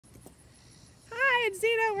it's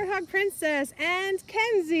Zena, we're Hog Princess, and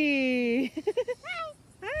Kenzi.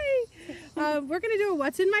 Hi. We're going to do a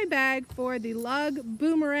what's in my bag for the Lug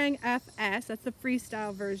Boomerang FS. That's the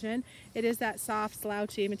freestyle version. It is that soft,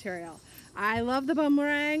 slouchy material. I love the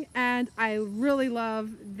boomerang, and I really love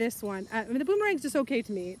this one. I mean, the boomerang's just okay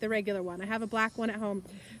to me, the regular one. I have a black one at home,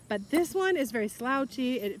 but this one is very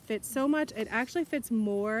slouchy. It fits so much. It actually fits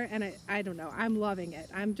more, and I don't know. I'm loving it.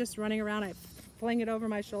 I'm just running around. I fling it over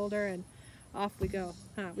my shoulder, and off we go.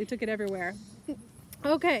 We took it everywhere.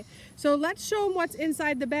 Okay, so let's show them what's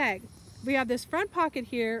inside the bag. We have this front pocket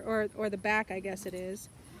here, or the back, I guess it is.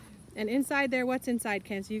 And inside there, what's inside,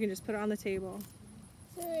 Ken? So you can just put it on the table.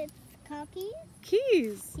 So it's keys?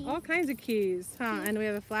 Keys. All kinds of keys. And we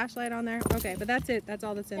have a flashlight on there. Okay, but that's it. That's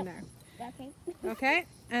all that's in there. Okay. Okay,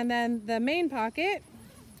 and then the main pocket.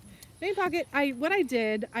 What I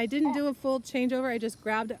did, I didn't do a full changeover. I just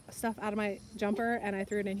grabbed stuff out of my jumper and I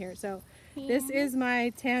threw it in here. So this is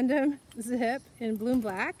my Tandem zip in Bloom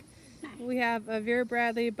Black. We have a Vera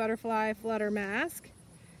Bradley butterfly flutter mask.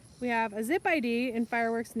 We have a zip ID in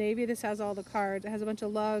Fireworks Navy. This has all the cards. It has a bunch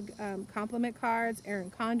of Lug compliment cards,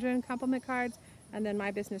 Erin Condren compliment cards, and then my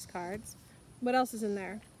business cards. What else is in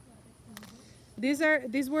there?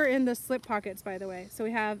 These were in the slip pockets, by the way. So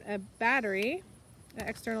we have a battery, an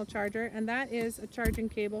external charger, and that is a charging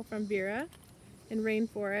cable from VERA in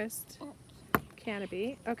Rainforest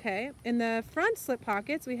Canopy. Okay, in the front slip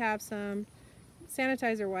pockets we have some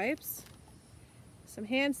sanitizer wipes, some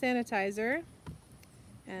hand sanitizer,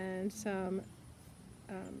 and some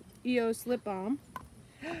EOS lip balm,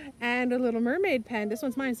 and a little mermaid pen. This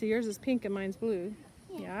one's mine, so yours is pink and mine's blue.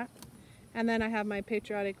 Yeah. And then I have my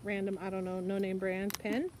patriotic random, I don't know, no name brand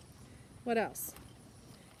pen. What else?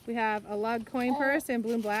 We have a Lug coin purse in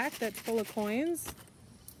Bloom Black that's full of coins.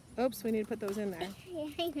 Oops, we need to put those in there.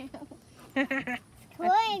 I know.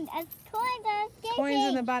 Coins. Coins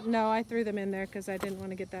in the bottom. No, I threw them in there because I didn't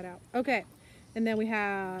want to get that out. Okay. And then we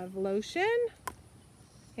have lotion,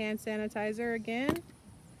 hand sanitizer again,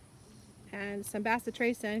 and some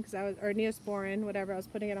bacitracin because or Neosporin, whatever. I was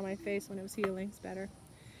putting it on my face when it was healing. It's better.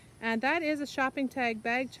 And that is a shopping tag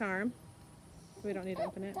bag charm. We don't need to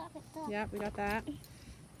open it. Yep, we got that.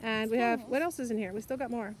 And we have, what else is in here? We still got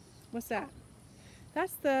more. What's that?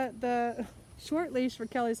 That's the short leash for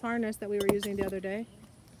Kelly's harness that we were using the other day.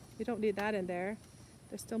 We don't need that in there.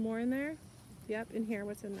 There's still more in there? Yep, in here.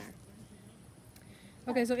 What's in there?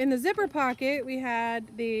 Okay, so in the zipper pocket, we had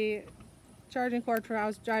the charging cord for I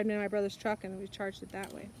was driving in my brother's truck and we charged it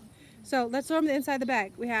that way. So let's throw them inside the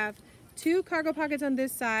bag. We have 2 cargo pockets on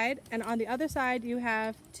this side, and on the other side you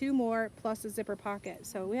have 2 more plus a zipper pocket.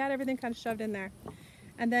 So we had everything kind of shoved in there.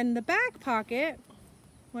 And then the back pocket,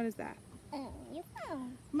 what is that? Your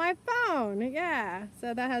phone. My phone, yeah.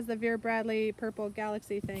 So that has the Vera Bradley purple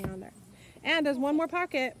galaxy thing on there. And there's one more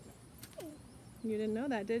pocket. You didn't know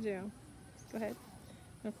that, did you? Go ahead.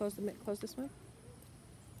 I'm gonna close this one.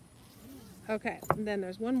 Okay, and then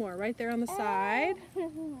there's one more right there on the side.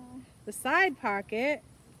 The side pocket.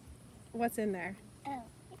 What's in there? Oh,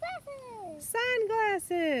 glasses.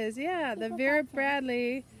 Sunglasses. Yeah, the Vera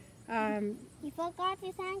Bradley. You forgot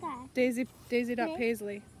your sunglasses.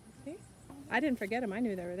 Paisley. See? I didn't forget them. I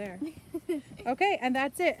knew they were there. Okay, and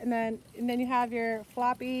that's it. And then you have your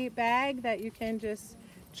floppy bag that you can just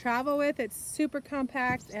travel with. It's super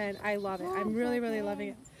compact, and I love it. I'm really, really loving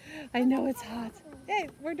it. I know it's hot. Hey,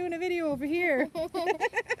 we're doing a video over here.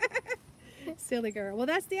 Silly girl. Well,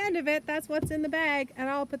 that's the end of it. That's what's in the bag, and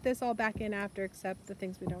I'll put this all back in after, except the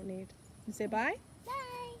things we don't need. You say bye?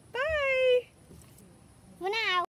 Bye. Bye. For now.